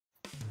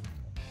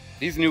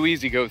These new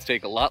E-Z-GOs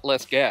take a lot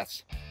less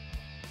gas.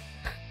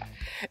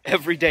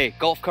 Every day,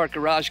 Golf Cart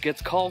Garage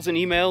gets calls and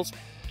emails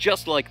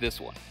just like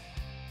this one.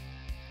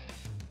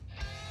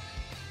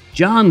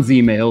 John's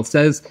email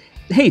says,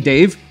 "Hey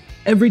Dave,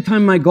 every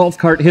time my golf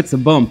cart hits a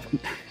bump,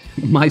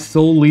 my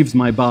soul leaves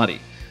my body.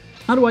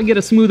 How do I get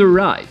a smoother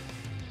ride?"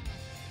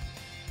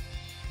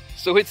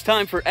 So it's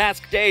time for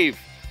Ask Dave,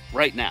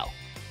 right now,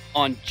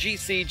 on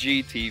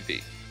GCG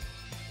TV.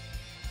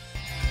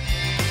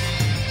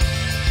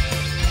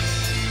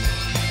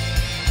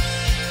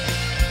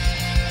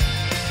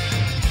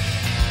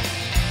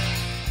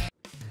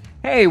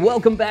 Hey,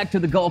 welcome back to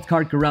the Golf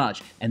Cart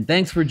Garage, and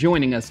thanks for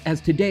joining us,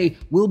 as today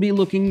we'll be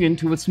looking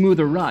into a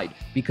smoother ride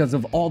because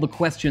of all the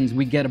questions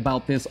we get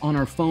about this on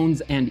our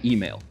phones and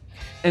email.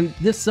 And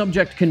this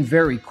subject can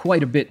vary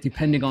quite a bit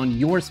depending on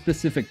your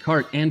specific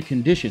cart and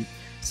condition,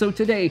 so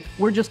today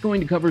we're just going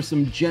to cover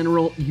some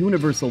general,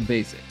 universal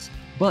basics.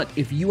 But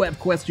if you have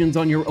questions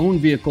on your own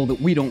vehicle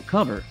that we don't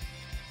cover,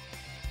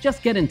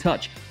 just get in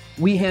touch.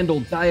 We handle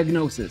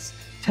diagnosis,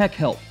 tech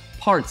help,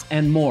 parts,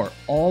 and more,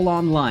 all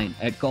online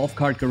at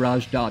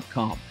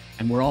golfcartgarage.com,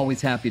 and we're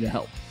always happy to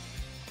help.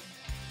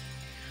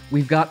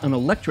 We've got an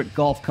electric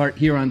golf cart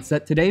here on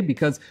set today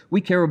because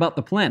we care about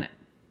the planet.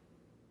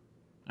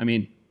 I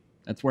mean,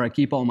 that's where I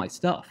keep all my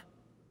stuff.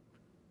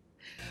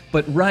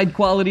 But ride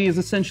quality is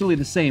essentially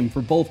the same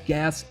for both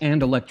gas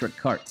and electric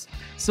carts.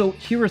 So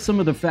here are some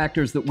of the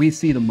factors that we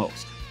see the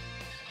most.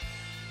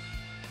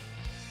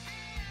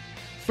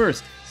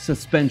 First,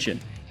 suspension.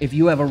 If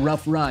you have a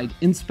rough ride,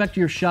 inspect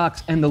your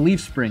shocks and the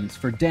leaf springs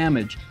for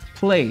damage,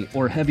 play,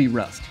 or heavy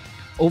rust.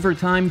 Over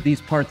time,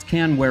 these parts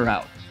can wear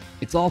out.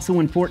 It's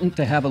also important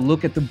to have a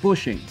look at the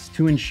bushings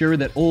to ensure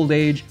that old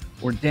age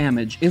or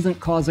damage isn't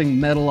causing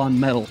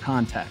metal-on-metal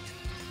contact.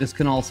 This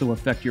can also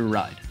affect your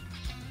ride.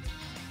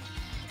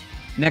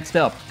 Next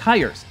up,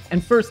 tires.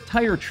 And first,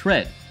 tire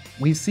tread.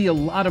 We see a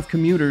lot of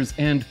commuters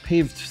and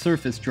paved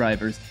surface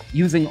drivers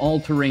using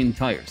all-terrain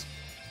tires.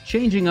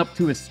 Changing up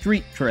to a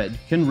street tread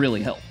can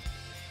really help.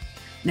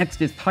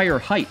 Next is tire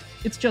height.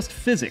 It's just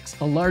physics.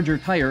 A larger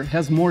tire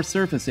has more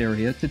surface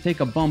area to take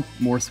a bump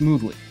more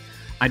smoothly.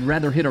 I'd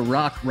rather hit a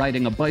rock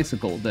riding a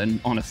bicycle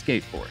than on a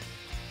skateboard.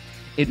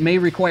 It may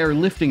require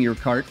lifting your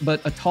cart,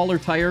 but a taller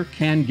tire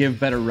can give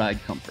better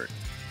ride comfort.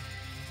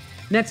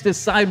 Next is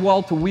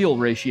sidewall to wheel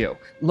ratio.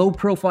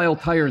 Low-profile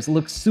tires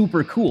look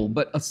super cool,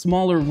 but a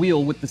smaller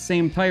wheel with the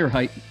same tire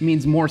height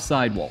means more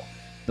sidewall.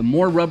 The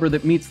more rubber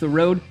that meets the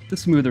road, the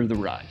smoother the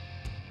ride.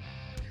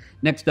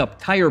 Next up,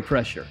 tire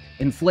pressure.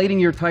 Inflating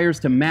your tires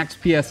to max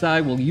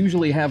PSI will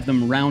usually have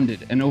them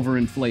rounded and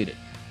overinflated.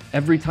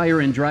 Every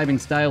tire and driving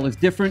style is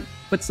different,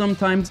 but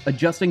sometimes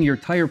adjusting your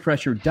tire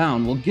pressure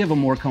down will give a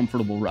more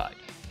comfortable ride.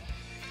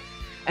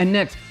 And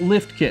next,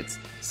 lift kits.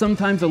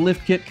 Sometimes a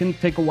lift kit can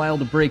take a while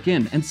to break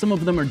in, and some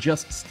of them are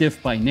just stiff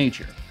by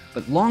nature.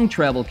 But long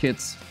travel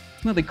kits,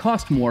 well, they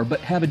cost more, but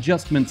have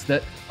adjustments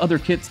that other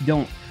kits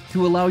don't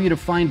to allow you to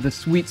find the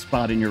sweet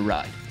spot in your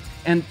ride.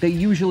 And they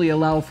usually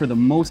allow for the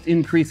most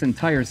increase in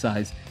tire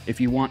size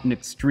if you want an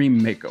extreme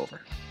makeover.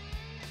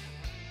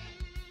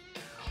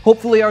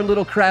 Hopefully our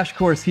little crash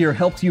course here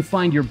helps you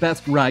find your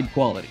best ride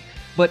quality.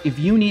 But if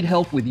you need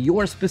help with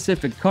your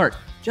specific cart,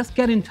 just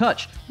get in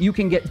touch. You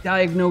can get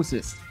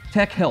diagnosis,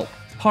 tech help,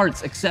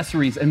 parts,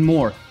 accessories, and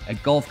more at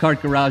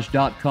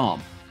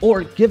golfcartgarage.com.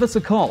 Or give us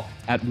a call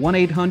at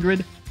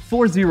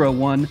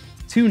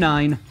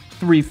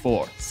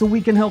 1-800-401-2934 so we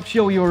can help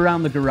show you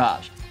around the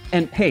garage.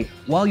 And hey,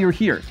 while you're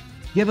here,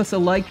 give us a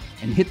like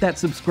and hit that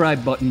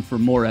subscribe button for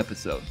more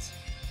episodes.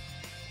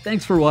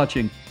 Thanks for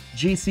watching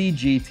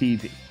GCG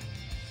TV.